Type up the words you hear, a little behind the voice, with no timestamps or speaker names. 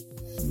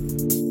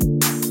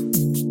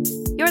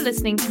You're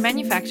listening to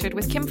Manufactured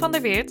with Kim van der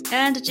Weert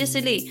and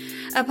Jessie Lee,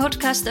 a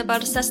podcast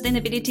about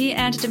sustainability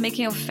and the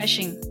making of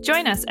fashion.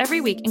 Join us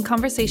every week in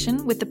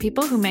conversation with the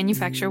people who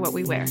manufacture what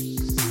we wear.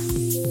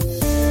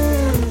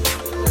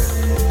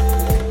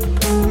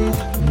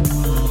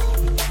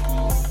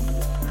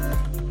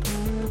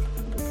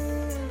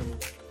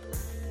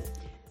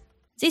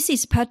 This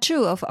is part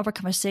 2 of our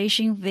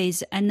conversation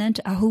with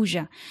Anant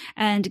Ahuja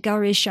and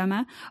Gauri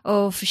Sharma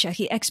of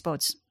Shahi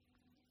Exports,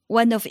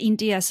 one of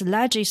India's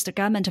largest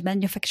garment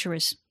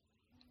manufacturers.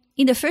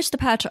 In the first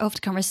part of the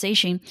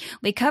conversation,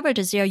 we covered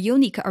their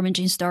unique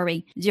origin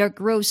story, their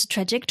growth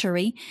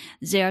trajectory,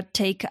 their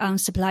take on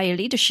supplier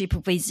leadership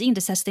within the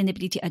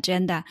sustainability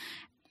agenda,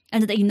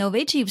 and the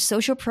innovative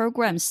social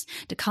programs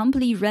the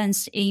company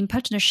runs in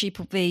partnership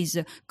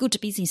with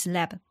Good Business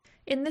Lab.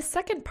 In this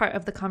second part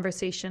of the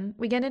conversation,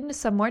 we get into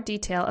some more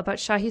detail about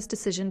Shahi's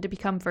decision to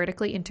become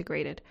vertically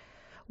integrated.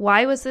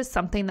 Why was this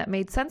something that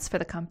made sense for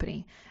the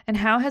company? And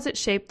how has it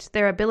shaped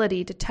their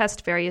ability to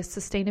test various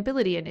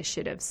sustainability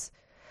initiatives?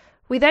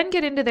 We then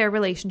get into their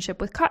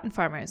relationship with cotton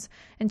farmers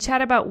and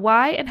chat about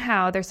why and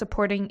how they're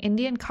supporting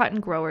Indian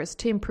cotton growers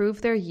to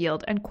improve their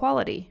yield and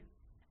quality.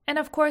 And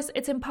of course,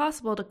 it's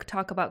impossible to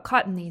talk about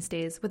cotton these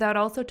days without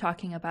also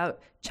talking about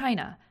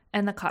China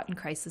and the cotton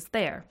crisis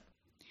there.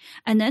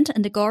 Anant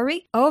and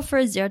Gauri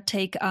offer their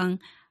take on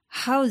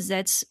how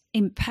that's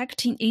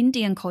impacting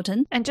Indian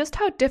cotton and just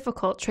how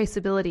difficult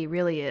traceability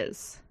really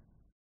is.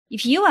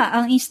 If you are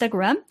on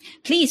Instagram,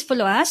 please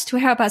follow us to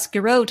help us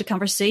grow the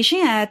conversation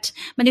at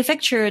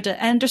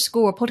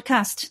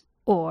manufactured_podcast.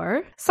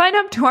 Or sign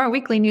up to our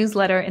weekly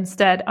newsletter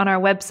instead on our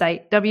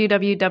website,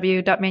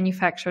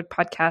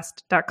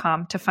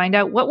 www.manufacturedpodcast.com, to find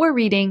out what we're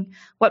reading,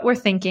 what we're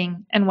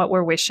thinking, and what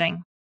we're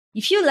wishing.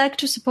 If you'd like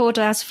to support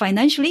us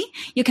financially,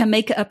 you can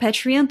make a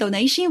Patreon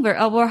donation via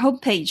our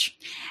homepage.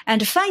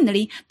 And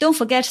finally, don't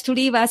forget to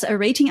leave us a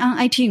rating on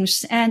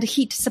iTunes and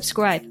hit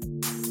subscribe.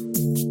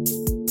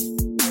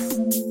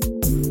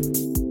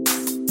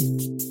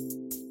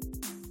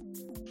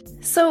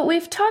 So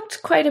we've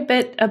talked quite a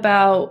bit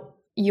about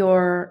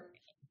your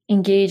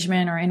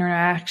engagement or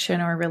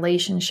interaction or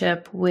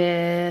relationship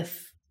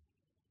with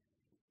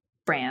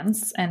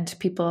brands and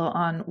people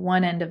on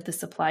one end of the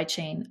supply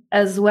chain,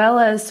 as well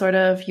as sort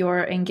of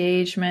your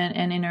engagement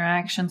and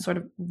interaction sort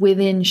of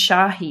within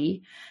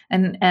Shahi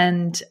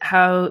and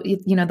how,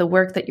 you know, the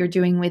work that you're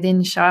doing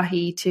within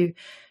Shahi to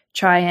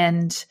try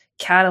and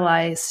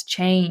catalyze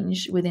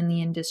change within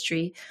the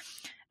industry.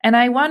 And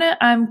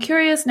I'm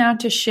curious now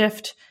to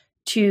shift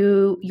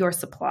to your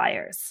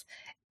suppliers.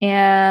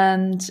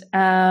 And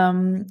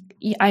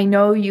I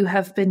know you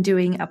have been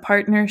doing a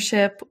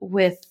partnership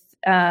with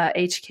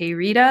HK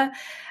Rita,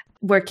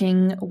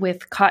 working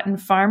with cotton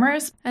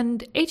farmers.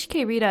 And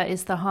HK Rita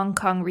is the Hong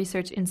Kong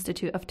Research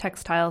Institute of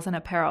Textiles and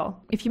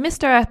Apparel. If you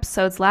missed our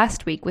episodes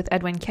last week with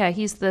Edwin Ke,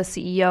 he's the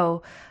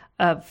CEO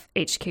of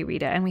HK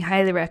Rita, and we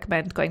highly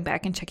recommend going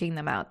back and checking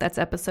them out. That's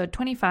episode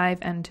 25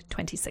 and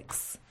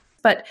 26.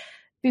 But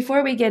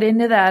before we get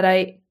into that,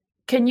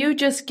 can you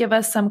just give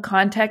us some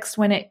context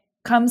when it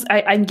comes?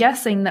 I'm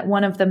guessing that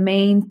one of the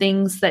main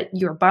things that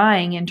you're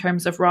buying in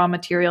terms of raw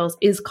materials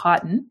is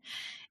cotton.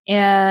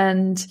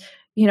 And,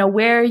 you know,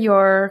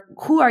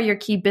 who are your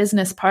key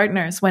business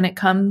partners when it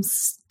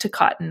comes to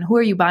cotton? Who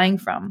are you buying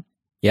from?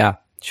 Yeah,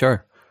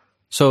 sure.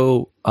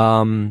 So,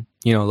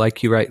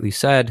 like you rightly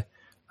said,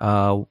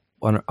 our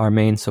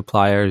main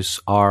suppliers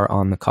are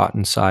on the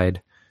cotton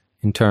side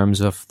in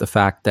terms of the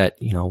fact that,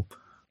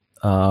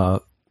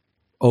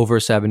 over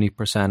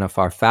 70% of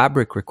our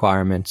fabric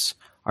requirements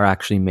are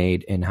actually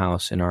made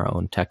in-house in our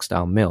own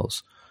textile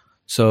mills.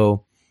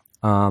 So,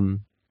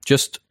 one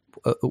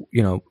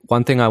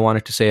thing I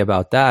wanted to say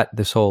about that,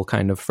 this whole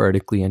kind of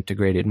vertically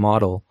integrated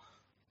model,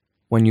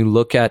 when you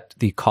look at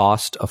the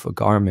cost of a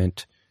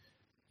garment,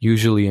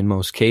 usually in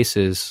most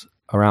cases,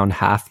 around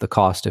half the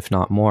cost, if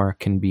not more,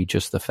 can be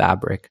just the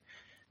fabric.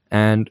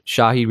 And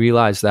Shahi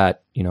realized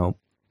that,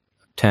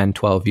 10,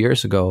 12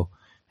 years ago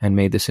and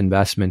made this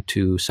investment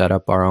to set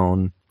up our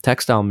own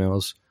textile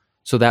mills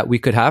so that we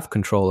could have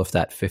control of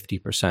that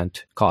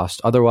 50%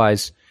 cost.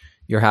 Otherwise,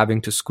 you're having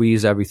to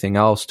squeeze everything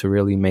else to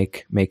really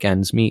make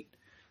ends meet.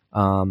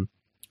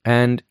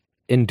 And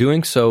in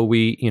doing so,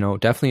 we,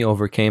 definitely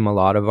overcame a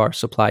lot of our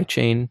supply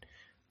chain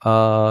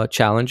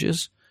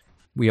challenges.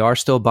 We are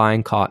still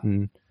buying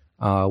cotton.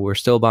 We're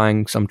still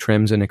buying some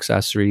trims and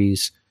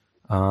accessories.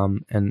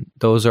 And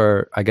those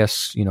are, I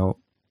guess, the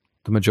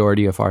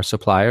majority of our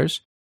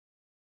suppliers.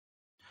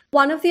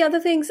 One of the other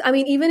things,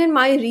 even in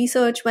my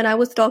research, when I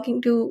was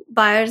talking to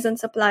buyers and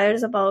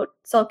suppliers about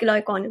circular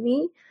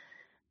economy,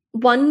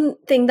 one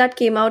thing that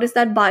came out is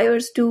that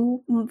buyers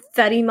do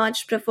very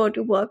much prefer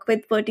to work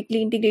with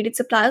vertically integrated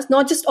suppliers,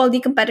 not just all the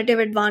competitive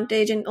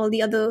advantage and all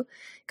the other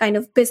kind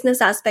of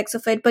business aspects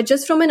of it, but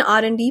just from an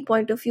R&D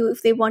point of view,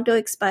 if they want to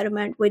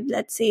experiment with,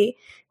 let's say,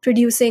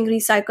 producing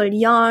recycled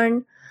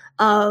yarn,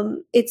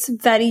 it's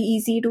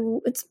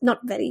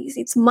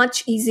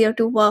much easier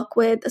to work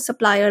with a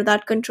supplier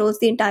that controls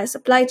the entire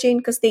supply chain,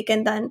 because they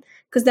can then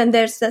because then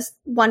there's just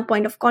one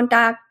point of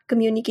contact.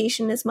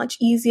 Communication is much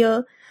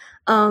easier.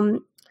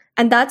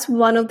 And that's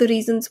one of the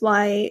reasons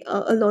why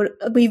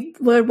we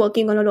were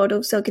working on a lot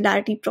of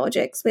circularity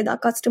projects with our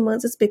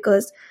customers, is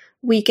because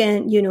we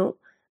can,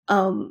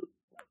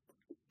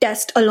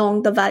 test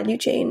along the value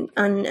chain,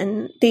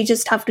 and they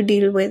just have to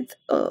deal with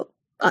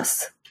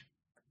us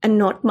and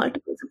not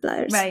multiple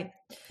suppliers. Right.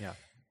 Yeah.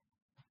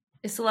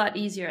 It's a lot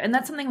easier. And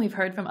that's something we've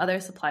heard from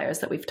other suppliers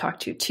that we've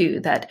talked to too,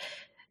 that,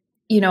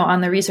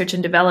 on the research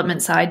and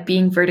development side,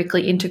 being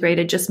vertically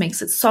integrated just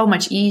makes it so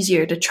much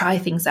easier to try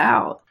things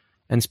out.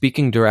 And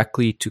speaking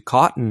directly to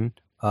cotton,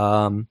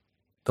 the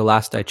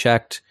last I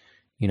checked,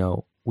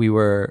 we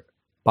were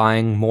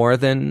buying more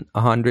than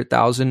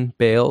 100,000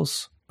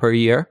 bales per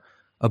year.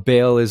 A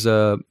bale is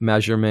a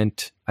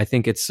measurement. I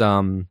think it's,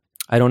 I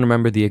don't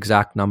remember the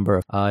exact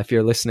number. If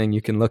you're listening,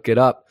 you can look it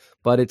up,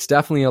 but it's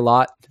definitely a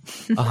lot.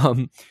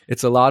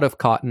 It's a lot of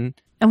cotton.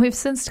 And we've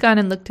since gone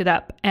and looked it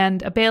up.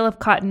 And a bale of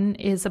cotton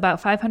is about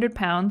 500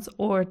 pounds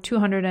or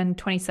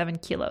 227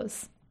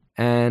 kilos.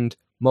 And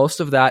most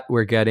of that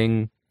we're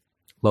getting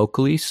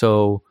locally.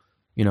 So,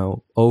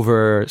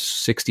 over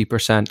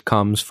 60%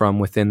 comes from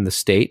within the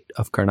state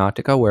of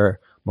Karnataka, where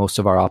most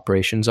of our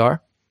operations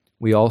are.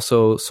 We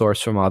also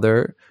source from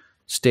other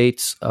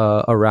states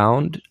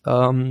around,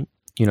 in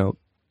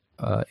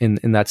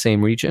that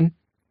same region.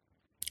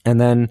 And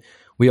then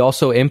we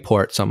also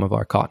import some of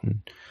our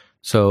cotton.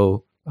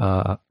 So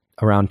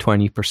around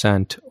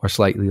 20% or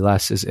slightly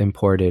less is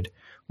imported,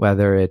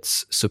 whether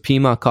it's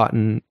Supima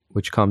cotton,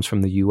 which comes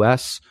from the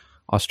US,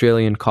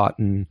 Australian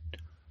cotton,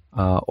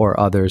 or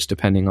others,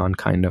 depending on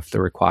kind of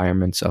the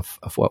requirements of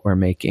what we're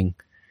making.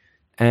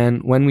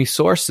 And when we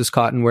source this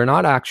cotton, we're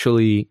not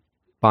actually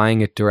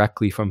buying it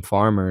directly from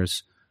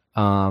farmers.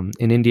 In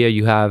India,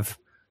 you have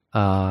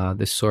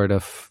this sort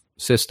of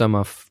system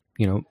of,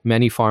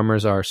 many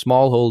farmers are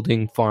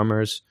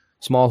smallholders.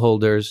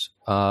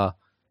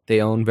 They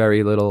own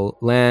very little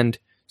land.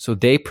 So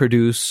they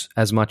produce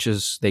as much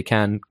as they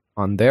can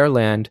on their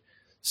land,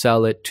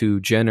 sell it to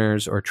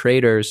ginners or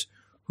traders,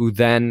 who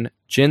then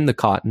gin the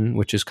cotton,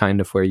 which is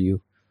kind of where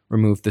you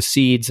remove the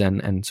seeds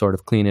and sort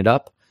of clean it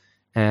up.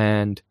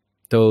 And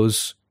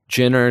those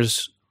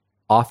ginners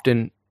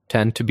often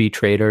tend to be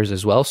traders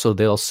as well. So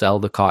they'll sell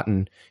the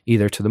cotton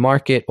either to the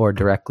market or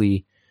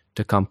directly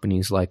to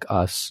companies like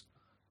us.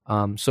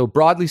 So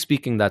broadly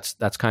speaking, that's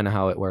kind of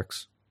how it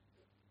works.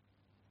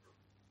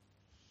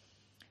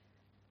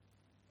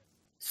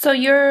 So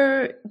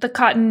the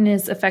cotton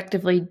is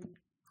effectively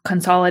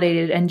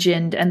consolidated and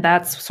ginned, and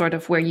that's sort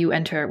of where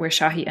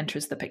Shahi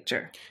enters the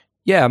picture.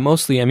 Yeah,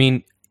 mostly. I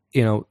mean,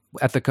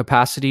 at the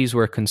capacities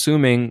we're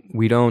consuming,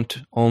 we don't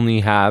only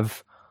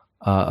have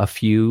a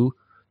few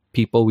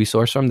people we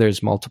source from.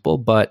 There's multiple,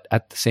 but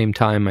at the same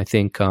time, I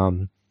think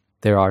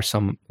there are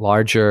some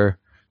larger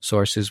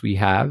sources we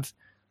have,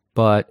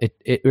 but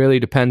it really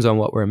depends on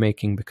what we're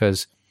making,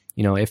 because,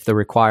 if the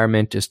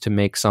requirement is to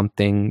make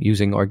something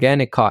using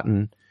organic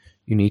cotton,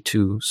 you need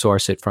to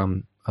source it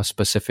from a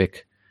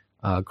specific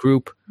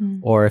group,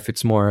 or if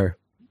it's more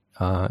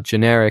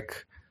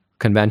generic,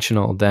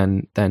 conventional,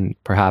 then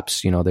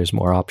perhaps there's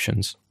more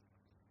options.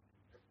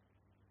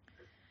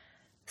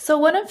 So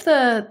one of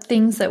the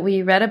things that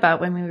we read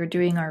about when we were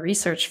doing our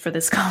research for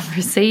this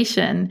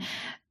conversation,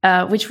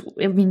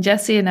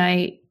 Jesse and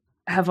I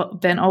have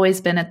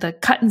always been at the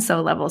cut and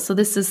sew level, so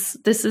this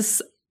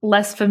is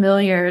less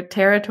familiar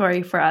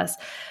territory for us.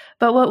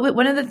 But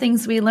one of the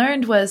things we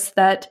learned was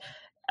that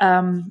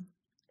in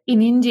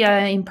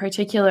India, in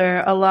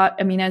particular,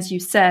 as you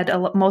said,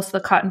 most of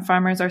the cotton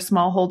farmers are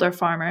smallholder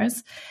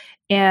farmers,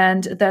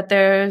 and that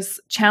there's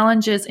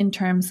challenges in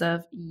terms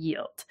of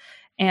yield,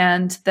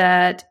 and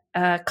that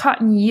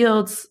cotton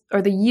yields,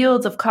 or the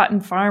yields of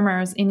cotton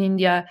farmers in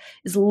India,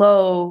 is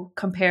low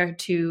compared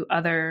to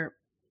other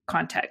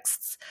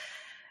contexts.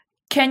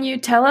 Can you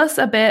tell us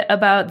a bit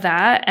about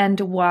that, and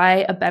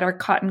why a better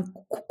cotton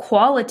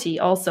quality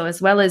also,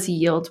 as well as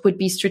yield, would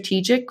be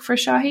strategic for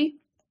Shahi?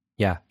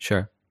 Yeah,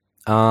 sure.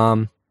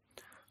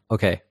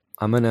 Okay,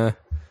 I'm going to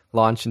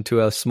launch into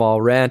a small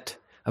rant,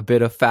 a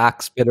bit of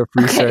facts, bit of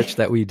research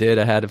that we did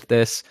ahead of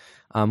this.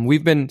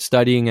 We've been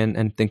studying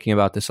and thinking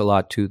about this a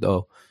lot too,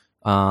 though.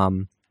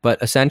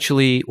 But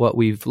essentially what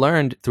we've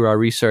learned through our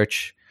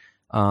research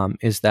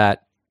is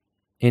that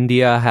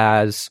India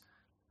has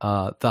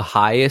the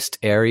highest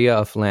area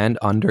of land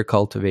under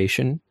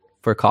cultivation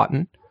for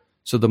cotton.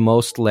 So the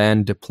most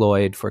land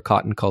deployed for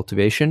cotton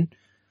cultivation.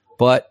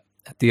 But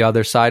at the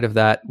other side of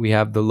that, we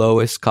have the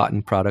lowest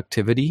cotton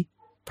productivity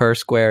per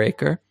square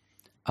acre.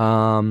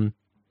 For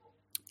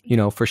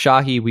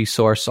Shahi, we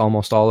source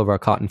almost all of our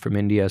cotton from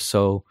India.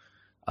 So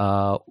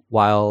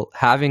while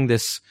having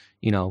this,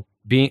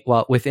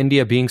 with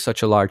India being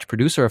such a large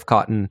producer of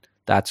cotton,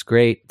 that's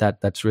great.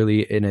 That's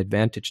really an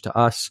advantage to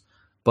us.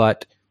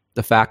 But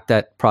the fact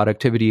that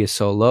productivity is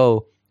so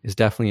low is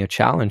definitely a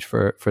challenge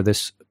for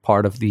this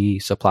part of the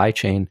supply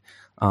chain,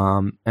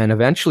 and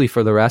eventually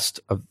for the rest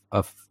of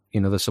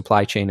the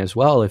supply chain as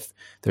well, if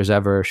there's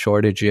ever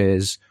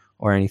shortages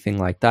or anything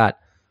like that.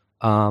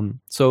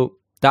 So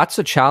that's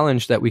a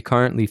challenge that we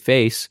currently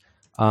face.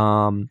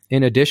 In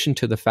addition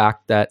to the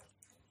fact that,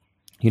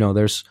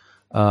 there's,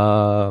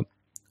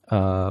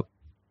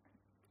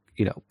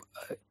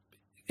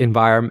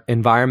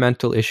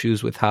 environmental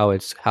issues with how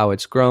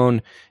it's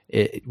grown.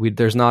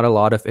 There's not a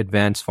lot of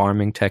advanced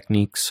farming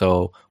techniques,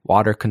 so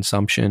water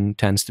consumption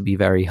tends to be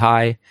very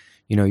high.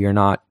 You're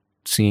not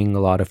seeing a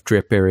lot of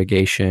drip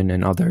irrigation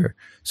and other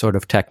sort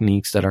of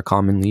techniques that are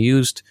commonly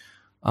used.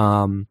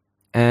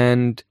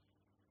 And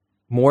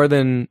more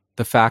than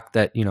the fact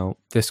that,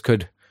 this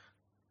could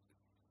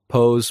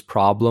pose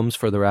problems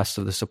for the rest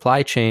of the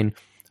supply chain,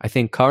 I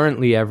think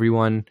currently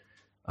everyone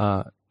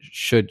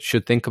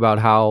should think about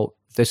how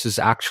this is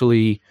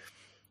actually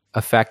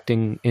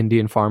affecting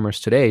Indian farmers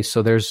today.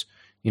 So there's,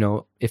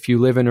 if you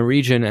live in a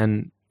region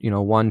and,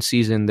 one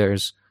season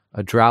there's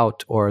a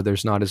drought or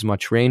there's not as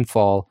much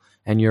rainfall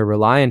and you're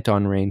reliant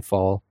on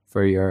rainfall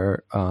for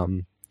your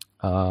to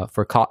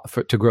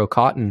grow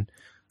cotton,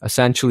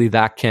 essentially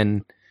that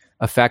can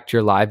affect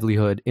your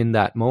livelihood in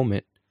that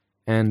moment.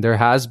 And there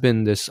has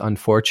been this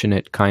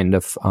unfortunate kind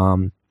of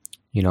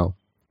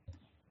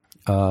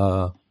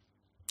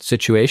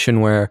situation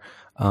where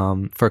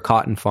for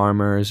cotton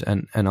farmers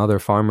and other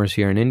farmers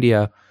here in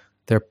India,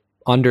 they're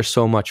under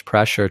so much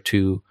pressure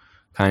to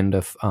kind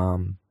of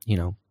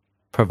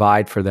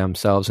provide for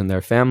themselves and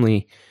their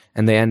family,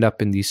 and they end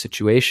up in these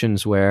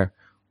situations where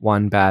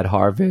one bad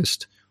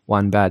harvest,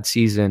 one bad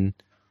season,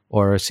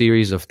 or a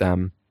series of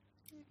them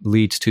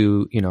leads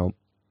to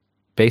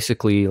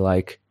basically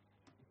like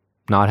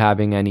not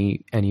having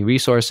any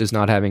resources,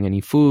 not having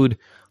any food.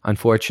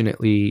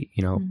 Unfortunately,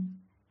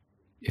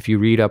 if you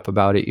read up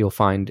about it, you'll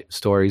find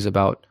stories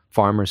about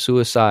farmer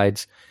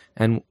suicides.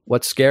 And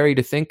what's scary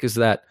to think is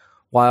that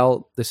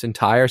while this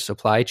entire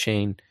supply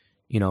chain,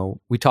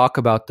 we talk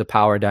about the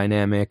power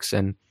dynamics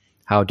and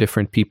how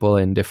different people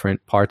in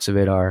different parts of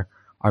it are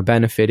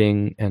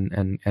benefiting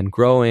and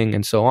growing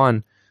and so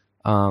on,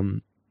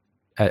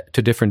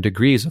 to different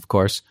degrees, of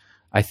course.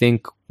 I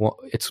think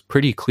it's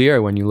pretty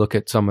clear when you look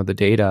at some of the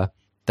data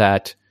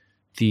that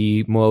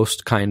the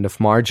most kind of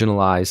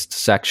marginalized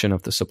section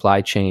of the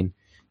supply chain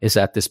is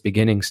at this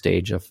beginning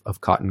stage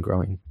of cotton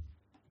growing.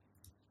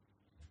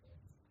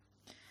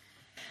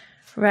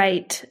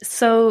 Right.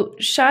 So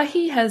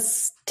Shahi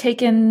has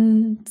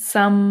taken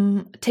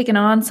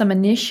on some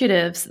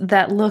initiatives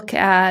that look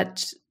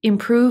at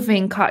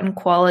improving cotton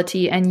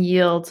quality and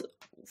yield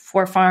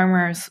for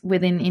farmers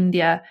within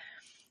India.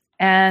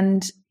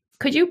 And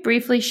could you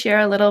briefly share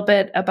a little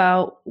bit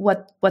about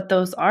what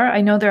those are?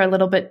 I know they're a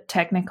little bit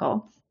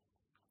technical,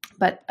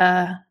 but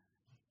a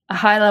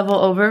high-level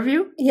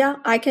overview? Yeah,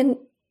 I can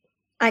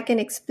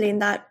explain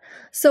that.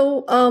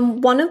 So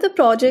one of the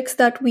projects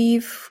that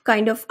we've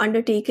kind of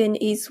undertaken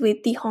is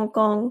with the Hong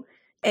Kong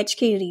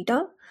HK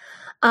Rita.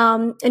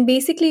 And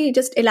basically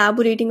just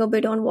elaborating a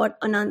bit on what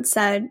Anand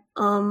said,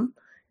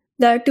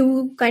 there are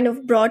two kind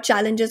of broad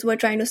challenges we're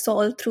trying to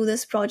solve through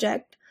this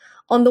project.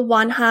 On the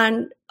one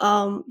hand,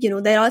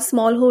 there are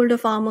smallholder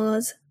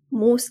farmers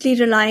mostly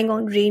relying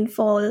on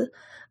rainfall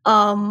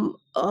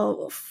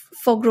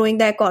for growing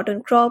their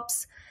cotton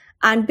crops.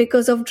 And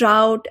because of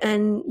drought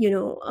and,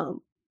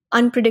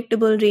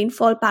 unpredictable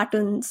rainfall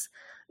patterns,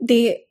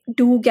 they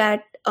do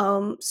get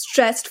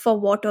stressed for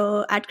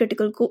water at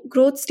critical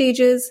growth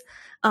stages,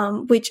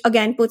 which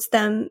again puts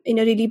them in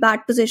a really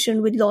bad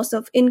position with loss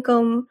of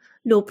income,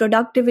 low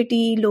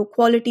productivity, low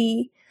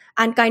quality,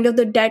 and kind of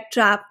the debt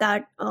trap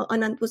that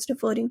Anand was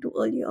referring to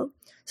earlier.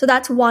 So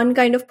that's one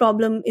kind of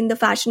problem in the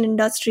fashion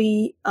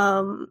industry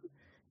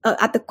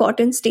at the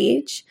cotton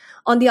stage.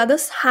 On the other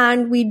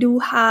hand, we do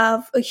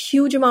have a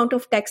huge amount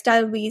of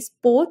textile waste,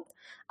 both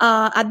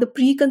at the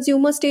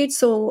pre-consumer stage.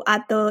 So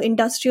at the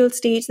industrial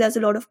stage, there's a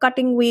lot of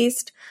cutting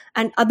waste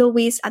and other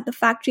waste at the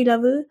factory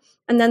level.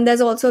 And then there's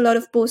also a lot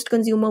of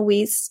post-consumer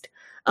waste,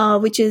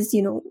 which is,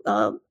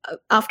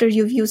 after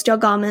you've used your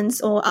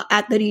garments or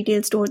at the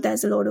retail store,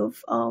 there's a lot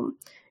of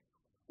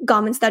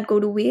garments that go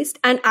to waste.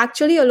 And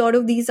actually, a lot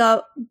of these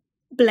are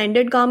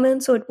blended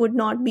garments. So it would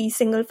not be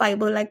single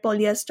fiber like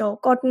polyester or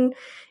cotton.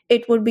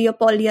 It would be a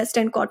polyester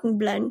and cotton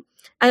blend.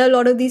 And a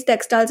lot of these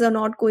textiles are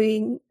not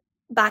going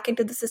back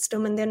into the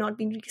system and they're not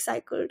being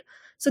recycled.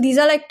 So these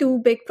are like two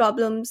big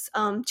problems,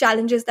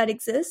 challenges that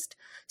exist.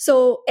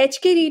 So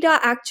HK Rita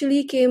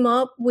actually came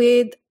up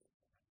with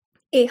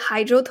a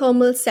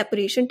hydrothermal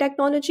separation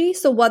technology.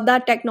 So what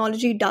that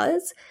technology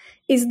does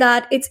is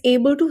that it's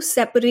able to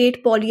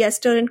separate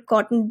polyester and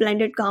cotton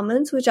blended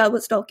garments, which I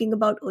was talking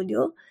about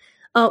earlier,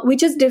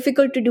 which is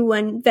difficult to do,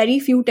 and very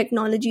few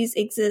technologies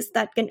exist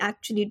that can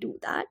actually do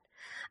that.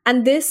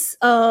 And this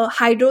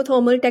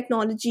hydrothermal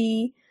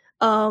technology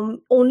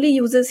only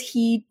uses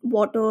heat,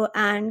 water,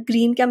 and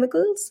green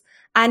chemicals,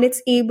 and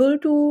it's able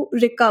to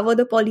recover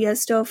the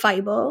polyester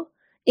fiber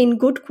in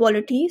good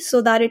quality so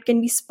that it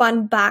can be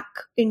spun back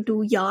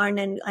into yarn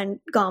and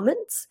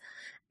garments.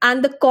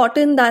 And the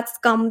cotton that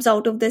comes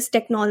out of this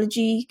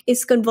technology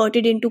is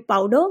converted into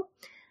powder.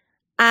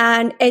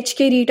 And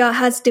HK Rita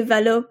has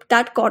developed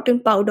that cotton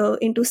powder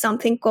into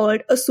something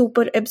called a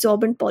super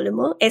absorbent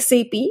polymer,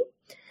 SAP.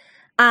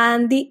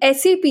 And the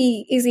SAP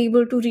is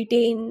able to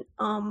retain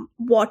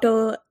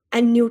water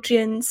and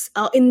nutrients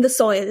in the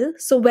soil.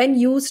 So when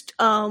used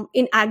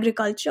in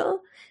agriculture,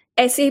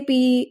 SAP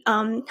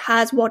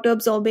has water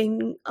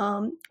absorbing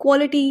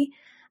quality,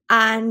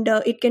 and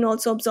it can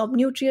also absorb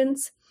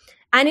nutrients.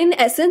 And in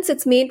essence,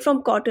 it's made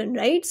from cotton,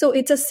 right? So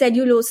it's a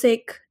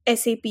cellulosic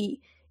SAP.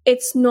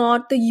 It's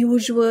not the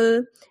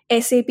usual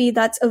SAP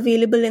that's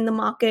available in the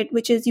market,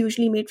 which is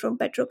usually made from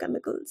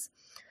petrochemicals.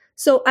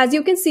 So as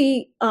you can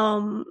see,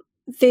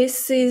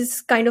 this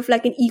is kind of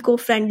like an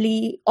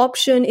eco-friendly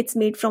option. It's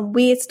made from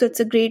waste. So it's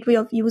a great way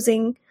of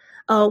using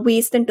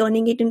waste and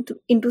turning it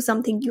into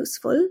something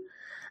useful.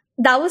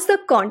 That was the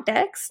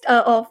context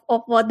of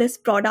what this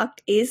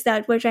product is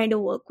that we're trying to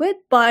work with.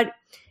 But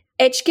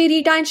HK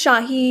Rita and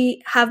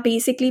Shahi have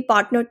basically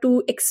partnered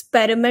to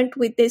experiment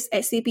with this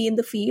SAP in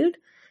the field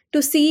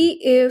to see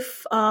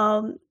if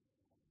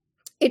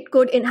it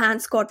could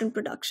enhance cotton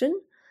production.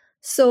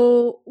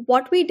 So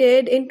what we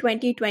did in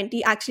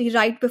 2020, actually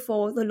right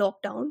before the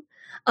lockdown,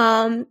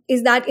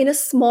 is that in a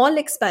small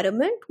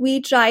experiment,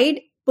 we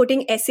tried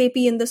putting SAP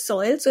in the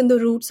soil, so in the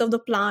roots of the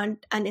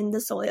plant and in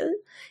the soil,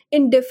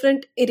 in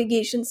different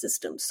irrigation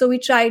systems. So we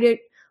tried it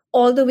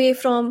all the way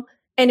from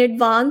an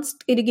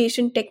advanced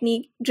irrigation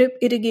technique, drip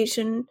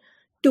irrigation,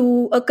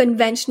 to a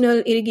conventional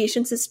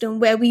irrigation system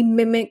where we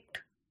mimicked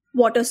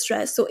water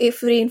stress. So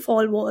if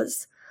rainfall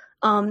was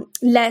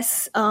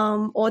less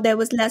or there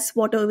was less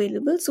water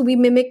available, so we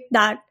mimicked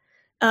that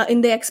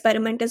in the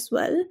experiment as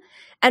well.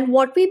 And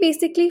what we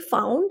basically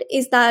found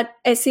is that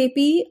SAP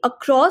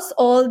across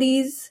all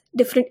these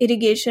different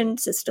irrigation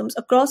systems,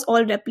 across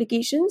all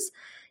replications,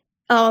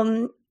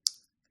 the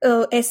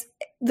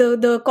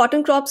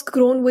cotton crops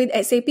grown with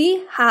SAP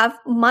have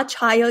much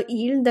higher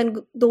yield than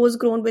those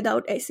grown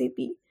without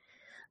SAP.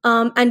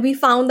 And we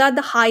found that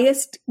the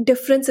highest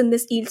difference in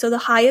this yield, so the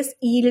highest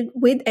yield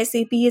with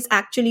SAP is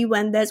actually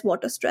when there's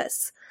water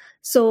stress.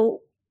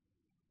 So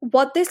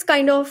what this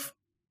kind of,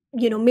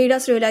 made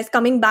us realize,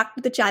 coming back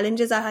to the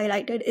challenges I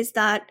highlighted, is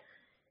that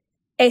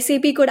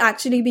SAP could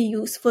actually be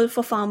useful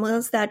for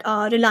farmers that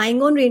are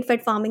relying on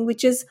rain-fed farming,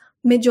 which is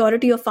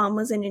majority of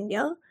farmers in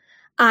India.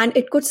 And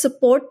it could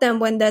support them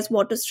when there's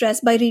water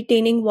stress by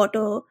retaining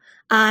water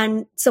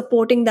and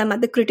supporting them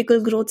at the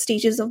critical growth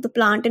stages of the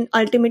plant, and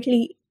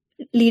ultimately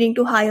leading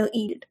to higher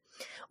yield.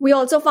 We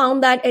also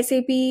found that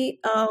SAP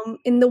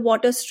in the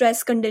water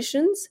stress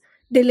conditions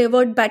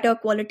delivered better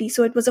quality.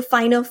 So it was a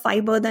finer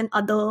fiber than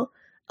other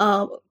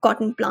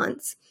cotton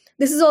plants.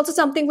 This is also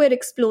something we're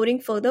exploring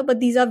further, but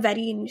these are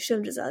very initial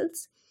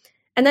results.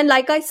 And then,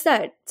 like I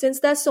said, since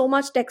there's so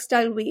much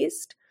textile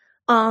waste,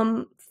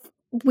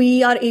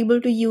 we are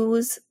able to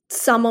use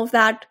some of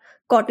that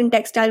cotton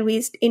textile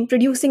waste in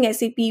producing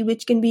SAP,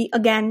 which can be,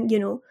 again,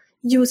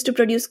 used to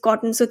produce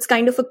cotton. So it's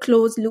kind of a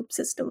closed loop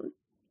system.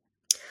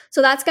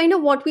 So that's kind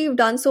of what we've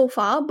done so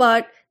far.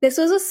 But this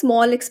was a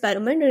small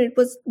experiment, and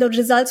the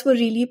results were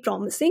really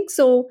promising.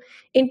 So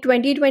in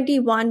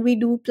 2021, we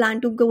do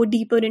plan to go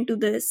deeper into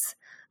this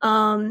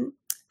and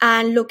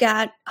look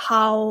at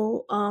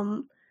what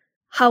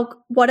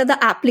are the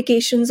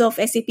applications of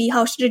SAP?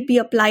 How should it be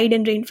applied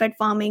in rain-fed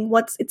farming?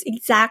 What's its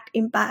exact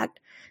impact?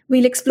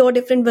 We'll explore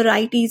different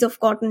varieties of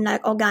cotton,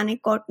 like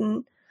organic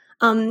cotton,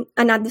 and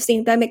at the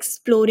same time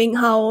exploring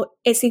how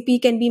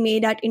SAP can be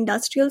made at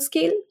industrial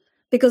scale,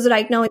 because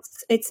right now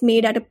it's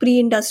made at a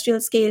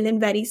pre-industrial scale in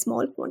very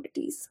small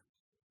quantities.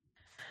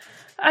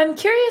 I'm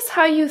curious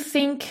how you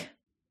think,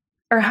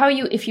 or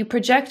if you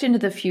project into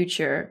the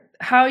future,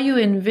 how you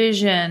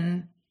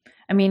envision,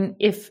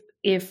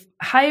 if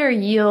higher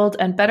yield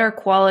and better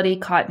quality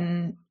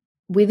cotton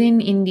within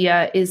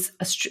India is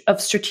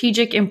of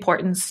strategic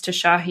importance to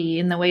Shahi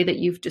in the way that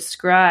you've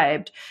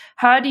described,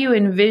 how do you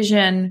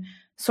envision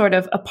sort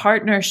of a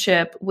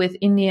partnership with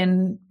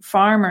Indian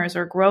farmers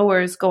or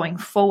growers going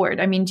forward?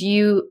 Do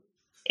you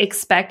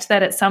expect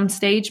that at some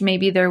stage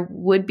maybe there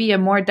would be a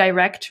more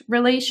direct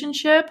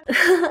relationship?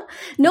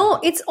 No,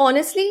 it's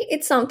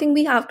something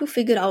we have to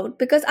figure out,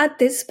 because at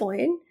this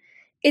point,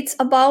 it's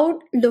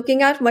about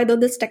looking at whether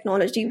this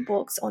technology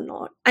works or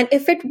not. And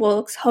if it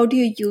works, how do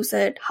you use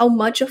it? How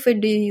much of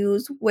it do you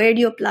use? Where do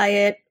you apply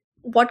it?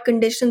 What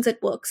conditions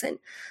it works in?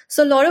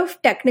 So a lot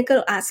of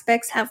technical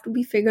aspects have to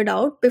be figured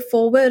out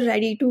before we're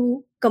ready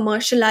to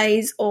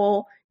commercialize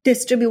or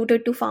distribute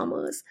it to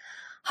farmers.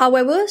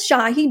 However,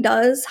 Shahi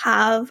does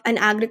have an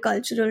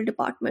agricultural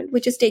department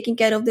which is taking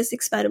care of this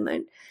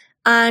experiment.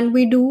 And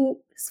we do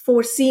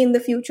foresee in the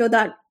future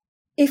that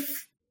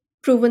if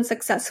proven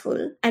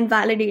successful and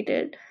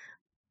validated,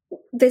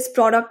 this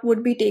product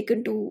would be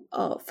taken to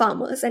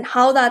farmers. And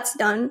how that's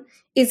done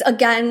is,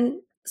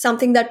 again,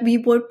 something that we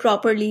would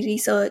properly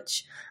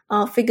research,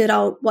 figure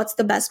out what's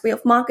the best way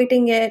of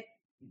marketing it,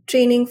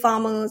 training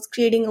farmers,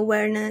 creating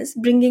awareness,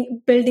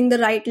 building the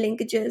right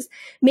linkages,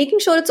 making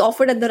sure it's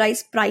offered at the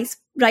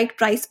right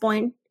price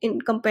point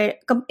in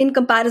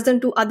comparison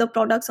to other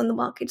products on the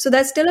market. So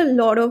there's still a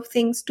lot of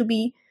things to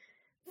be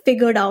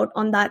figured out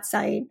on that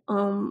side,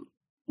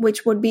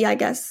 which would be, I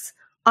guess,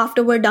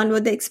 after we're done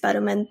with the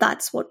experiment,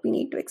 that's what we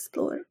need to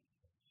explore.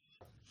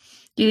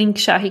 Do you think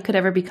Shahi could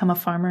ever become a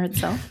farmer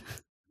itself?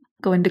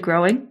 Go into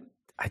growing?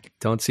 I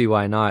don't see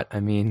why not. I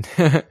mean,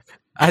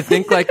 I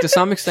think like to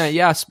some extent,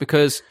 yes,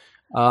 because,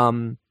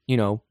 in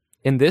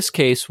this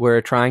case,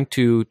 we're trying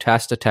to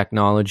test a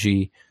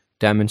technology,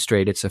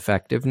 demonstrate its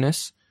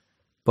effectiveness.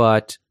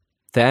 But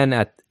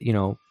then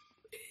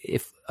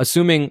if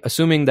assuming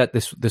that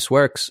this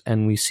works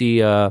and we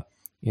see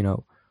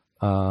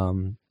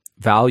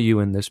value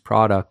in this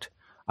product,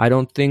 I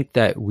don't think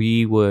that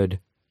we would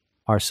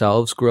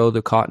ourselves grow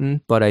the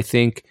cotton, but I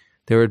think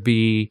there would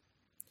be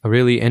a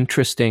really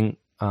interesting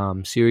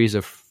series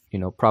of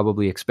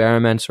probably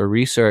experiments or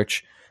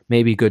research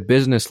maybe Good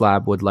Business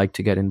Lab would like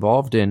to get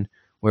involved in,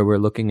 where we're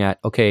looking at,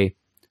 okay,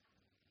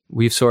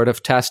 we've sort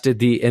of tested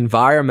the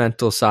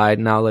environmental side,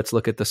 now let's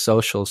look at the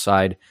social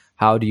side.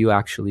 How do you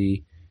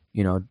actually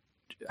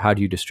how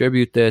do you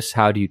distribute this?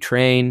 How do you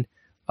train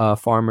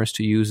farmers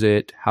to use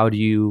it? How do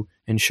you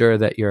ensure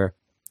that you're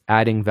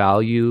adding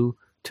value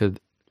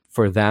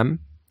for them?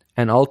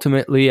 And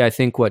ultimately, I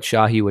think what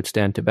Shahi would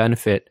stand to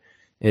benefit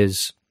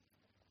is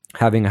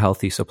having a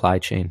healthy supply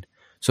chain.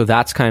 So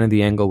that's kind of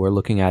the angle we're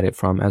looking at it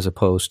from, as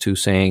opposed to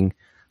saying,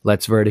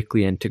 let's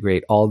vertically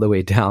integrate all the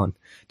way down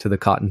to the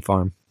cotton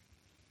farm.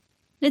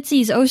 Let's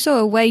see, it's also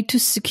a way to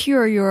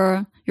secure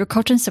your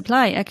cotton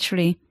supply,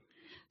 actually.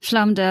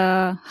 From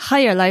the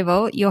higher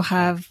level, you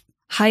have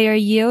higher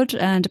yield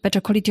and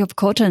better quality of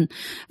cotton.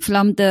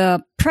 From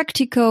the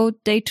practical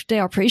day-to-day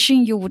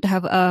operation, you would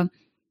have a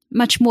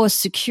much more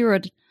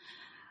secured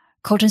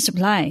cotton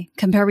supply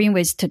comparing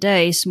with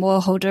today, small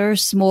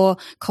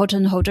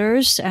cotton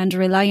holders and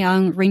relying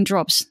on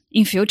raindrops.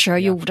 In future,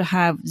 you would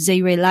have,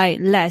 they rely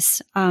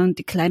less on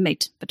the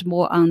climate, but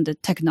more on the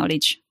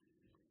technology.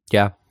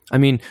 Yeah. I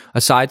mean,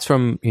 aside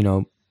from,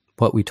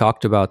 what we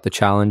talked about, the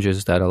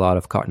challenges that a lot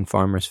of cotton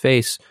farmers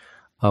face,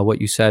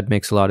 what you said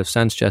makes a lot of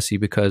sense, Jesse,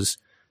 because,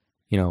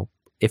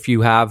 if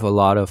you have a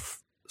lot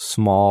of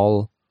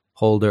small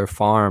holder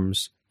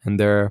farms and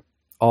they're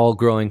all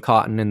growing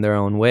cotton in their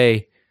own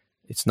way,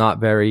 it's not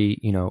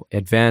very,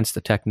 advanced,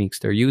 the techniques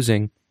they're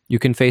using, you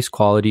can face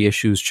quality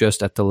issues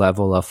just at the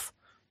level of,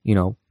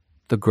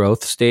 the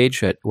growth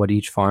stage at what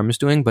each farm is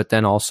doing, but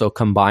then also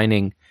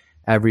combining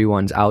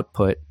everyone's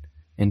output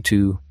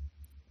into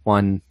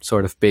one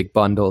sort of big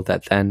bundle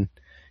that then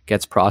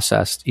gets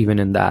processed. Even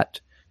in that,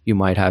 you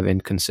might have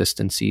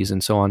inconsistencies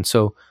and so on.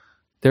 So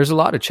there's a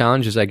lot of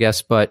challenges, I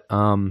guess, but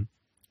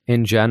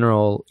in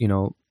general,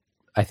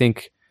 I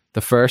think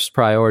the first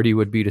priority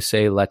would be to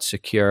say, let's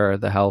secure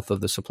the health of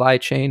the supply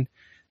chain.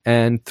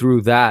 And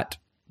through that,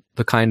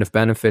 the kind of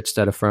benefits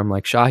that a firm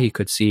like Shahi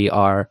could see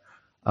are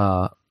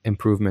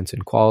improvements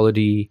in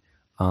quality,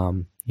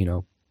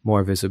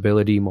 more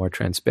visibility, more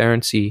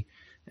transparency.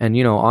 And,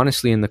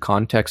 honestly, in the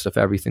context of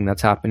everything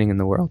that's happening in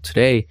the world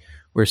today,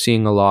 we're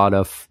seeing a lot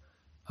of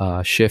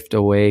shift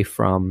away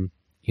from,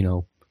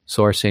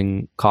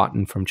 sourcing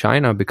cotton from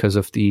China because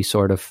of the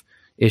sort of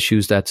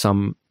issues that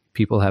some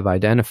people have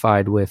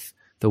identified with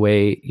the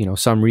way,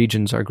 some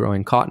regions are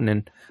growing cotton.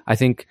 And I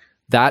think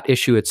that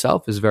issue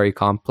itself is very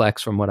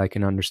complex from what I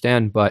can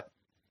understand. But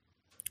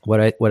what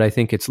I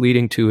think it's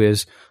leading to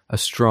is a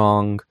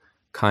strong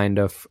kind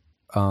of,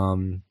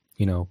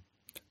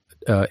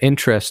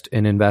 interest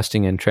in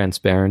investing in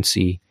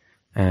transparency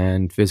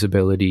and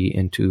visibility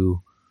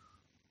into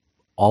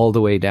all the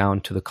way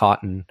down to the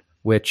cotton,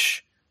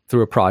 which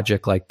through a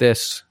project like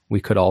this, we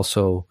could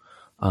also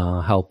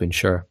help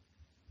ensure.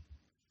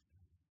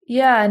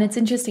 Yeah, and it's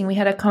interesting. We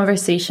had a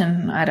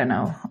conversation, I don't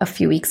know, a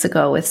few weeks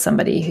ago with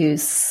somebody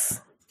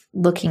who's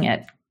looking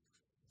at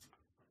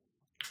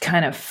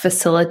kind of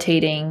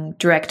facilitating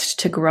direct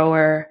to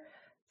grower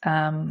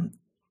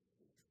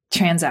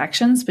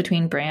transactions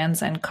between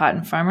brands and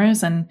cotton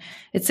farmers. And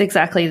it's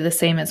exactly the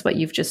same as what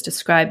you've just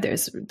described.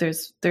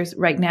 There's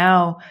right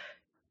now,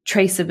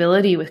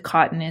 traceability with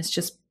cotton is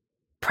just,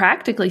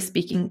 practically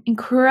speaking,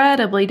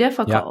 incredibly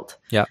difficult.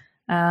 Yeah.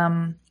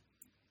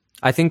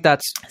 I think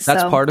that's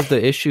part of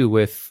the issue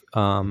with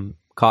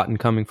cotton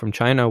coming from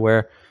China,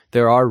 where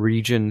there are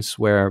regions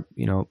where,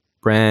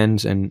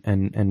 brands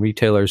and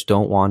retailers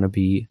don't want to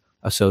be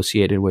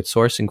associated with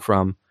sourcing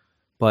from,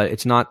 but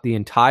it's not the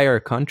entire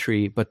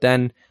country. But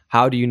then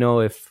how do you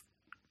know if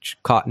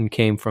cotton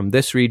came from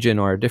this region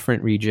or a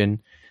different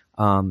region?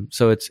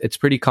 So it's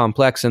pretty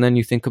complex. And then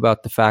you think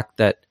about the fact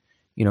that,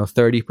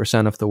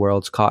 30% of the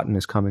world's cotton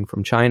is coming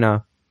from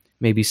China.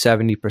 Maybe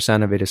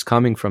 70% of it is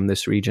coming from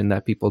this region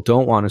that people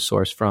don't want to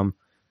source from.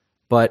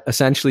 But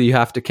essentially you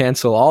have to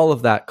cancel all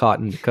of that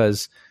cotton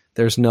because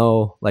there's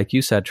no, like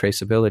you said,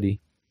 traceability.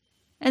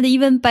 And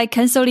even by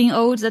canceling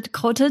all that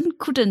cotton,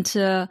 couldn't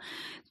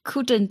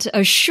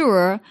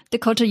assure the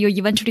cotton you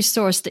eventually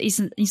sourced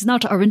is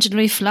not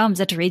originally from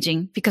that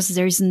region, because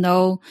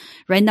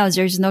right now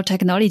there is no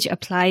technology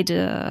applied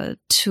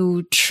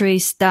to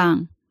trace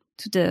down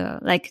to the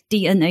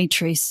DNA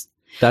trace.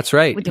 That's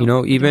right.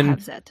 Even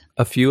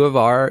a few of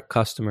our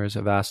customers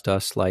have asked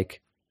us,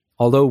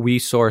 although we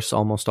source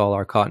almost all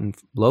our cotton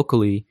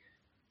locally,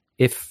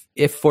 if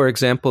for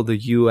example, the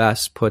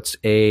US puts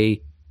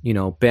a,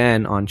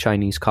 ban on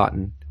Chinese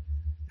cotton,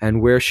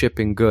 and we're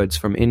shipping goods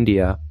from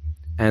India,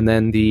 and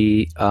then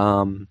the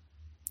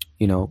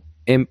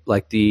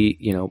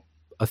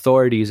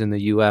authorities in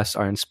the US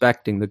are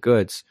inspecting the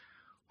goods,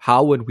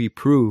 how would we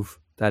prove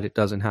that it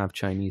doesn't have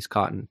Chinese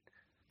cotton?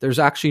 There's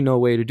actually no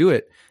way to do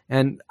it.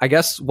 And I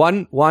guess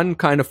one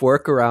kind of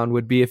workaround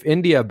would be if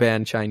India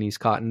banned Chinese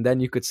cotton, then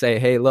you could say,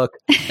 hey, look,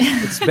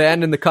 it's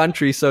banned in the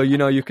country, so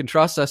you can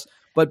trust us.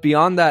 But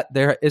beyond that,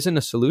 there isn't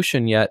a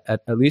solution yet,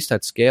 at least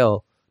at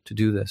scale, to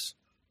do this.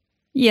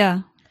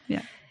 Yeah.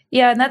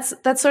 Yeah, and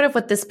that's sort of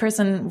what this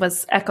person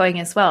was echoing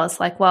as well.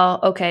 It's like, well,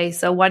 okay,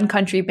 so one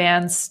country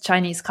bans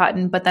Chinese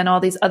cotton, but then all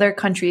these other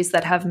countries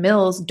that have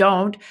mills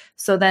don't.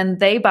 So then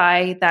they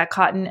buy that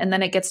cotton, and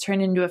then it gets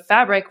turned into a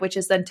fabric, which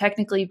is then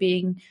technically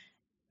being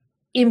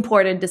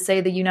imported to,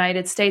 say, the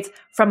United States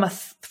from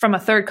a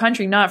third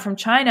country, not from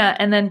China.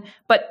 And then,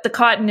 but the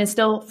cotton is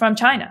still from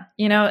China,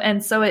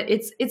 And so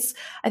it's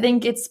I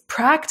think it's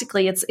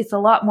practically it's a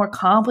lot more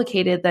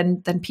complicated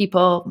than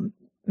people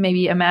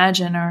maybe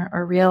imagine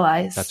or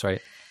realize. That's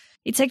right.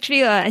 It's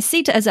actually, I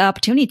see it as an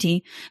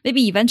opportunity.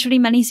 Maybe eventually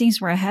many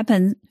things will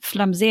happen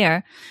from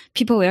there.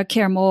 People will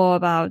care more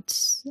about,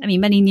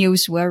 many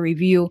news will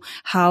review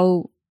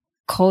how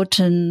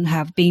cotton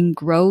have been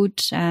grown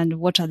and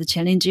what are the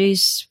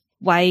challenges,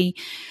 why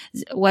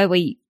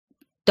we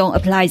don't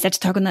apply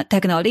that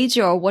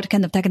technology or what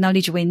kind of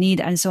technology we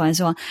need, and so on and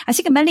so on. I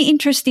think many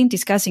interesting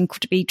discussion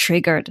could be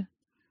triggered.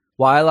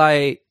 While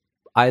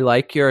I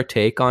like your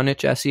take on it,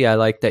 Jesse. I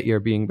like that you're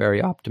being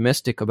very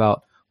optimistic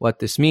about what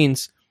this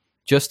means,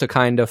 just to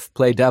kind of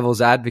play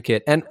devil's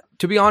advocate. And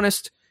to be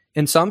honest,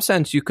 in some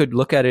sense, you could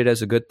look at it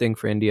as a good thing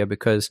for India,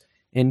 because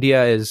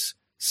India is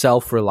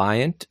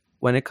self-reliant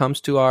when it comes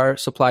to our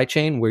supply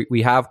chain.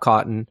 We have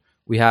cotton,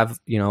 we have,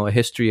 a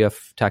history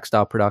of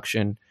textile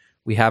production,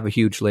 we have a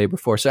huge labor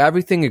force. So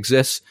everything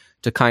exists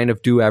to kind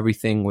of do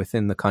everything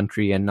within the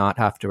country and not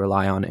have to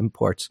rely on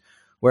imports.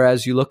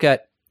 Whereas you look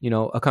at,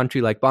 a country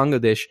like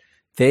Bangladesh,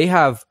 they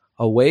have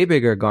a way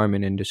bigger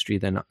garment industry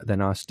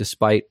than us,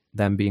 despite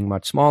them being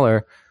much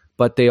smaller.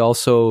 But they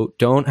also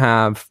don't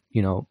have,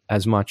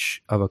 as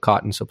much of a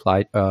cotton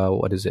supply.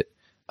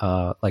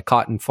 Like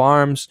cotton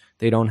farms.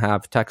 They don't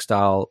have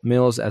textile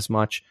mills as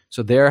much.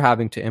 So they're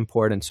having to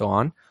import and so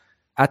on.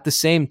 At the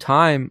same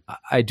time,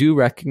 I do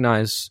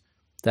recognize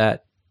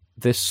that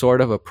this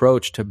sort of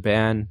approach to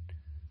ban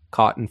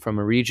cotton from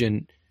a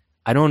region,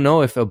 I don't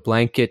know if a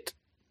blanket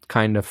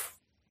kind of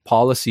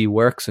policy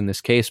works in this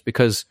case,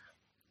 because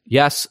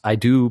yes, I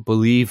do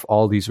believe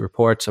all these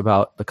reports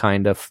about the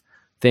kind of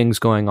things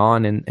going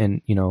on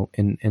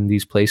in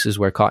these places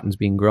where cotton's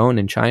being grown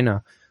in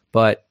China,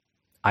 but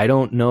I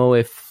don't know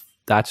if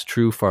that's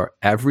true for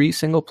every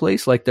single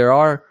place. Like, there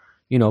are,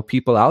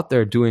 people out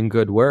there doing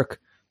good work,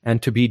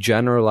 and to be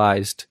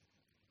generalized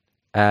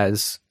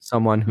as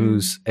someone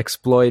who's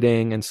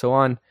exploiting and so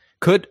on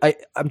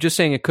I'm just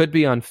saying it could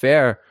be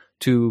unfair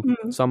to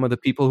some of the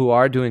people who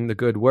are doing the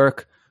good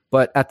work.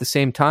 But at the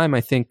same time,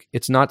 I think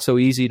it's not so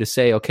easy to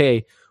say,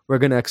 okay, we're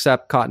going to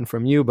accept cotton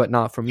from you, but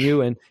not from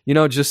you. And,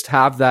 just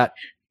have that.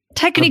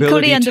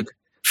 Technically and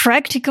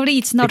practically,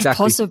 it's not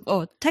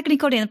possible.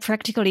 Technically and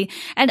practically.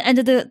 And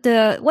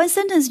the one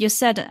sentence you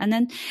said, and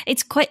then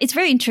it's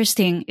very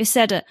interesting. You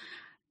said,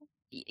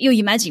 you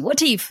imagine,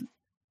 what if,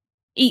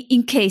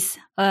 in case,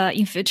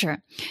 in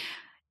future,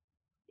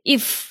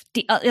 if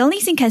the only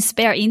thing can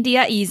spare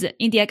India is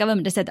India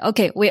government said,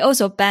 okay, we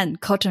also ban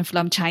cotton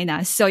from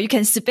China. So you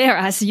can spare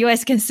us,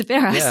 US can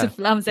spare us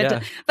from that.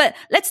 Yeah. But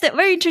that's the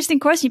very interesting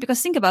question,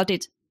 because think about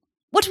it.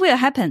 What will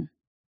happen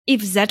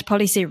if that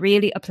policy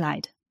really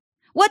applied?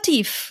 What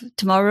if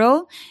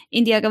tomorrow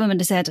India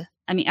government said,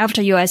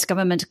 after US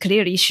government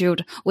clearly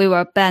issued, we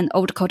will ban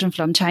old cotton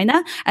from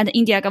China, and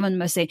India government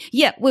will say,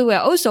 yeah, we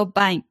will also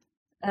ban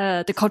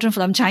the cotton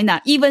from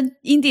China. Even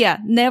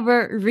India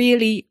never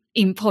really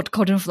import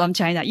cotton from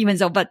China,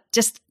 but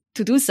just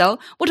to do so,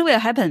 what will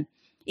happen?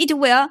 It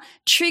will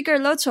trigger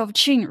lots of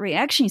chain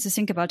reactions.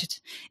 Think about it.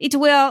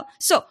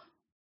 So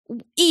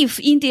if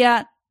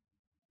India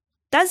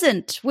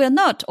will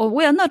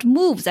not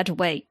move that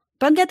way,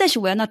 Bangladesh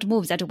will not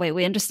move that way.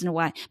 We understand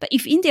why. But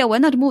if India will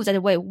not move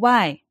that way,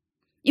 why?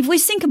 If we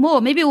think more,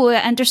 maybe we will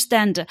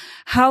understand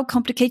how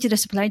complicated the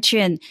supply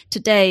chain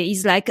today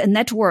is, like a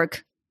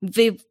network.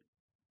 We've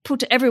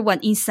put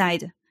everyone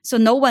inside. So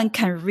no one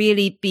can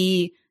really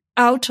be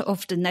out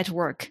of the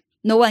network.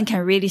 No one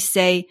can really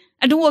say,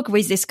 I don't work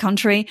with this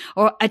country,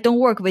 or I don't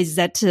work with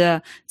that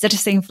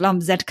thing from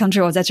that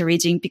country or that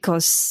region,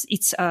 because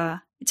it's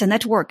a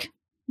network.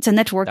 It's a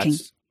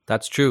networking.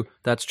 That's true.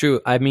 That's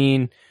true.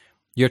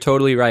 You're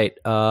totally right.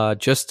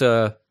 Just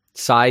a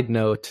side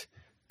note,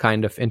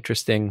 kind of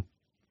interesting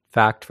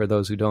fact for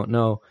those who don't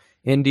know,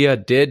 India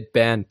did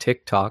ban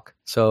TikTok.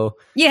 So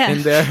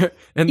in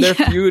their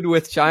feud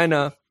with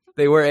China,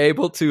 they were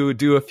able to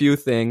do a few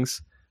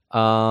things.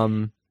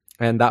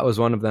 And that was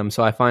one of them.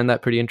 So I find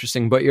that pretty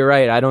interesting. But you're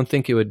right. I don't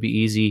think it would be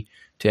easy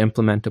to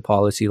implement a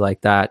policy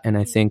like that. And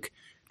I think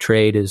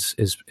trade is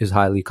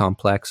highly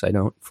complex. I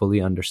don't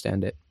fully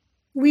understand it.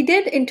 We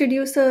did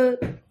introduce a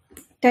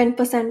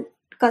 10%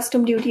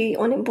 custom duty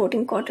on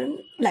importing cotton,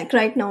 like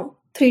right now,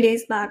 3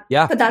 days back.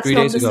 Yeah, but that's 3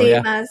 not days the ago,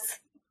 same yeah. as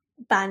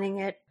banning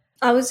it.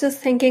 I was just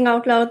thinking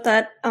out loud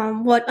that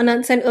what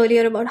Anand said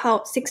earlier about how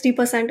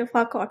 60% of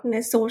our cotton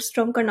is sourced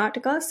from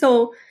Karnataka.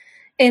 So,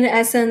 in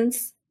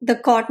essence, the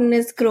cotton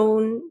is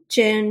grown,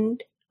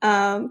 ginned,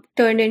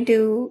 turned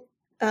into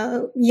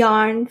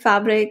yarn,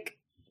 fabric,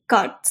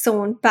 cut,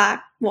 sewn,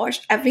 packed,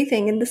 washed,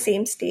 everything in the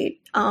same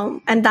state.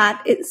 And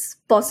that is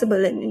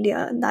possible in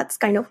India. And that's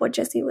kind of what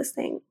Jesse was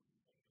saying.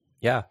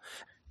 Yeah.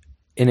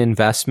 An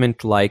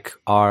investment like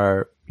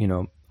our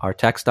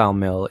textile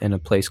mill in a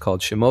place called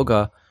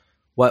Shimoga,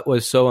 what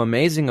was so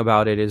amazing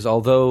about it is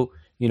although,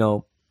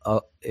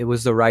 it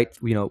was the right,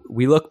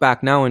 we look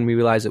back now and we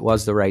realize it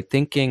was the right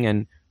thinking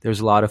and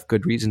there's a lot of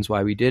good reasons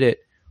why we did it.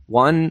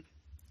 One,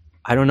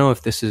 I don't know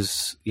if this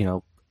is,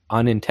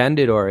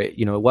 unintended or, it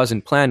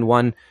wasn't planned.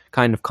 One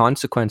kind of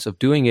consequence of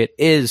doing it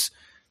is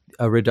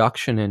a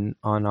reduction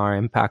on our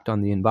impact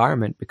on the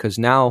environment, because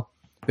now,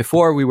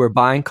 before we were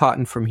buying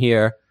cotton from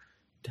here,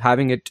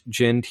 having it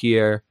ginned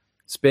here,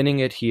 spinning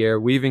it here,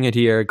 weaving it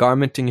here,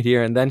 garmenting it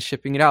here, and then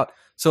shipping it out.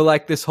 So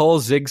like this whole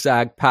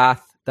zigzag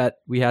path that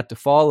we had to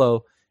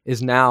follow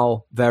is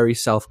now very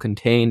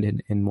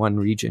self-contained in one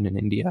region in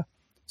India.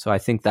 So I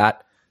think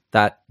that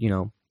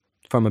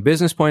from a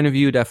business point of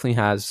view, definitely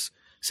has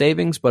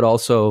savings, but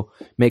also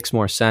makes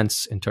more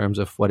sense in terms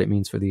of what it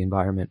means for the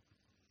environment.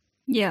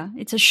 Yeah,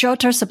 it's a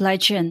shorter supply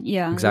chain.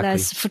 Yeah, exactly.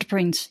 Less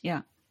footprint.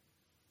 Yeah.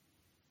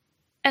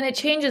 And it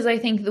changes, I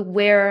think,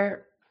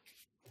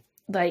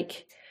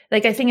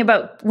 like I think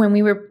about Jesse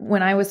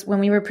and I were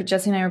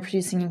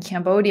producing in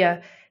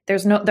Cambodia, there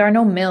are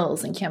no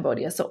mills in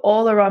Cambodia. So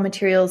all the raw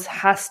materials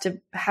have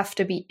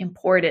to be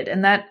imported.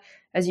 And that,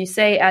 as you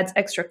say, adds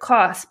extra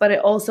costs, but it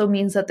also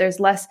means that there's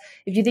less.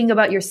 If you think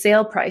about your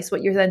sale price,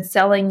 what you're then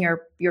selling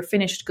your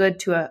finished good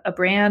to a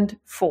brand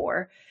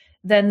for,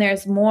 then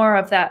there's more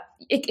of that.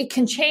 It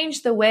can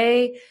change the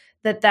way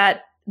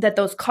that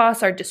those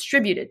costs are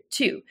distributed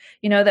too.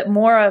 That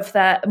more of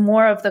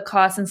the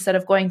costs, instead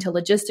of going to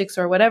logistics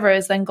or whatever,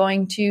 is then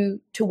going to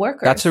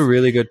workers. That's a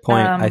really good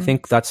point. I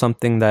think that's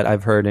something that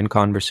I've heard in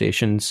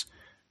conversations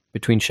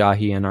between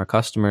Shahi and our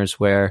customers,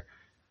 where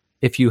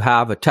if you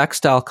have a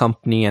textile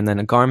company and then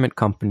a garment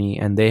company,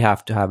 and they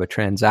have to have a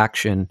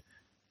transaction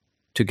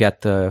to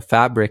get the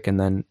fabric and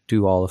then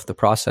do all of the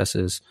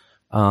processes,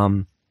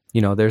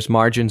 there's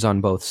margins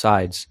on both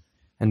sides.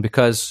 And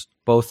because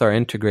both are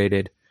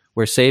integrated,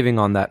 we're saving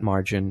on that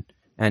margin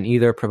and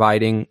either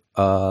providing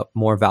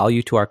more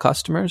value to our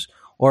customers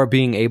or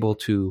being able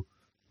to,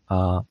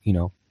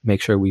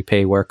 make sure we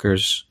pay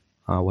workers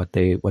what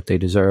they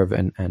deserve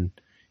and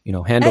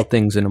handle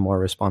things in a more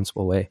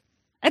responsible way.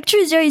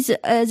 Actually,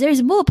 there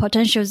is more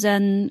potential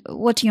than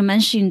what you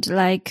mentioned,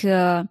 like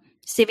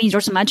saving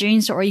those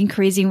margins or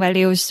increasing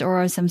values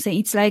or something.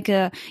 It's like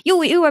you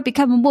will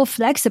become more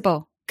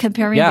flexible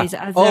comparing with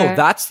other. Oh,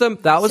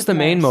 that was the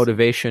main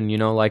motivation.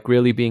 Like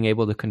really being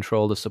able to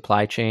control the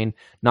supply chain,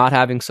 not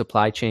having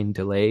supply chain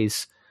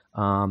delays,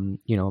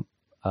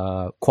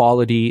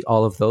 quality,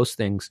 all of those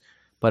things.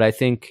 But I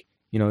think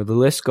the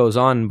list goes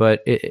on.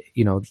 But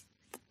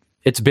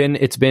it's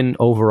been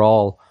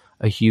overall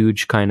a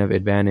huge kind of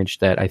advantage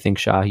that I think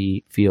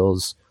Shahi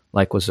feels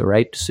like was the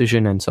right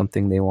decision and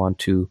something they want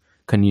to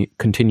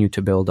continue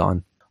to build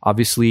on.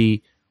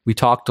 Obviously, we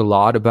talked a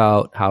lot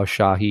about how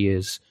Shahi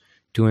is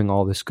doing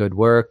all this good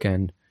work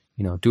and,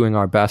 doing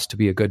our best to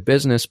be a good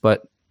business.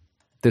 But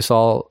this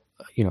all,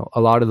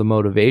 a lot of the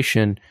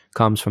motivation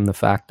comes from the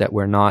fact that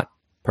we're not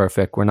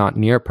perfect. We're not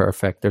near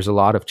perfect. There's a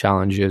lot of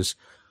challenges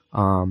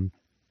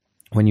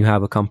when you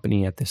have a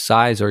company at this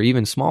size or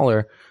even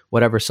smaller,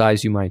 whatever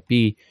size you might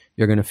be,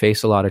 you're going to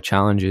face a lot of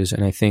challenges.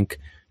 And I think,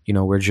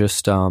 we're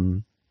just,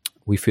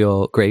 we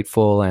feel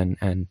grateful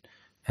and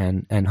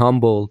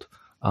humbled,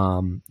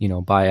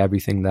 by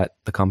everything that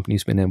the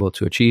company's been able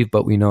to achieve,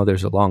 but we know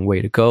there's a long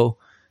way to go.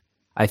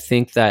 I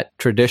think that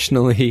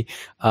traditionally,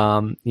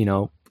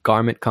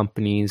 garment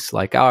companies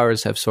like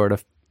ours have sort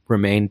of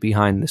remained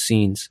behind the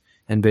scenes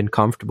and been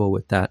comfortable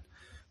with that.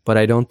 But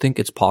I don't think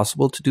it's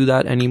possible to do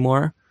that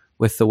anymore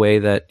with the way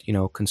that,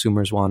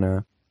 consumers want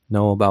to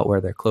know about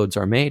where their clothes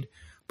are made.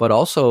 But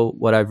also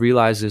what I've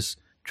realized is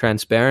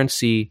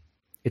transparency.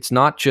 It's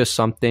not just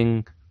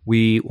something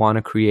we want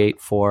to create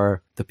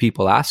for the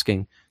people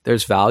asking.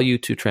 There's value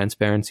to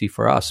transparency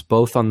for us,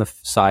 both on the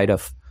side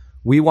of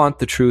we want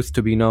the truth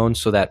to be known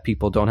so that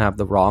people don't have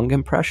the wrong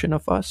impression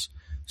of us,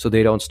 so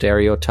they don't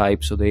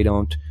stereotype, so they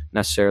don't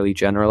necessarily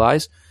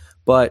generalize.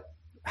 But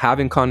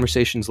having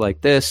conversations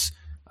like this,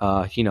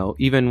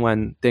 even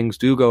when things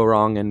do go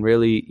wrong and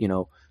really,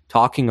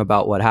 talking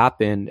about what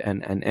happened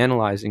and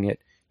analyzing it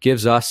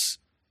gives us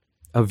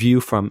a view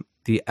from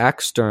the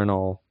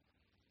external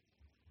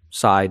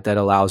side that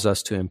allows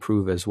us to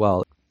improve as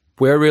well.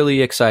 We're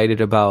really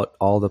excited about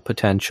all the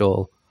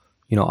potential,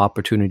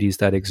 opportunities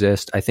that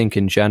exist. I think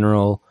in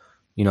general,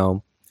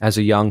 as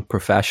a young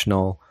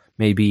professional,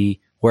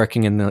 maybe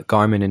working in the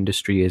garment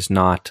industry is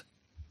not,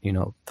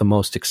 the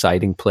most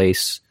exciting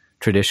place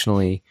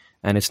traditionally.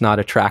 and it's not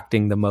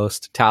attracting the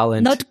most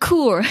talent. Not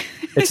cool.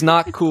 It's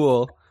not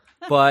cool,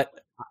 but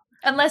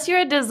unless you're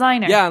a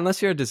designer. Yeah,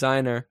 unless you're a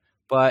designer.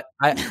 But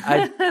I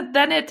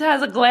then it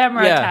has a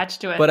glamour attached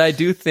to it. But I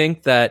do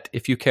think that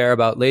if you care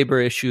about labor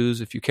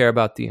issues, if you care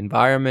about the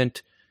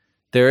environment,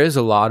 there is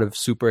a lot of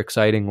super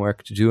exciting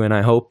work to do. And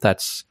I hope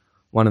that's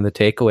one of the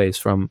takeaways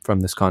from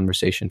this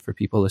conversation for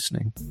people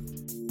listening.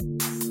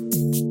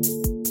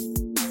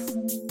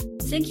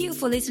 Thank you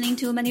for listening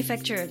to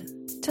Manufactured.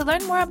 To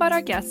learn more about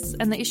our guests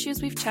and the issues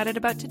we've chatted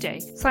about today,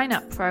 sign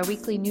up for our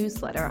weekly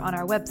newsletter on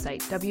our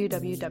website,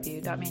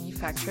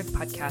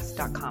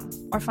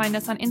 www.manufacturedpodcast.com, or find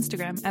us on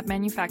Instagram at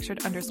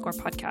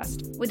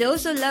manufactured_podcast. We'd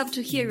also love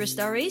to hear your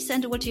stories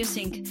and what you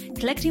think.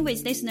 Collecting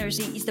with listeners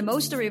is the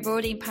most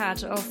rewarding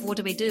part of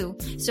what we do,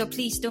 so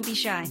please don't be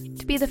shy.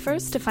 To be the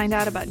first to find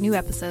out about new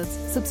episodes,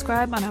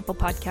 subscribe on Apple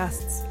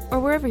Podcasts or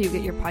wherever you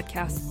get your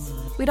podcasts.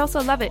 We'd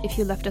also love it if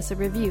you left us a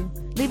review.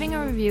 Leaving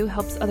a review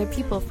helps other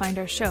people find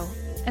our show.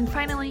 And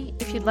finally,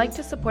 if you'd like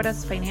to support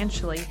us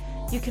financially,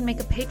 you can make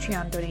a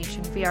Patreon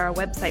donation via our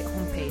website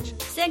homepage.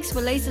 Thanks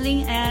for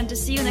listening and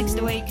see you next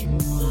week.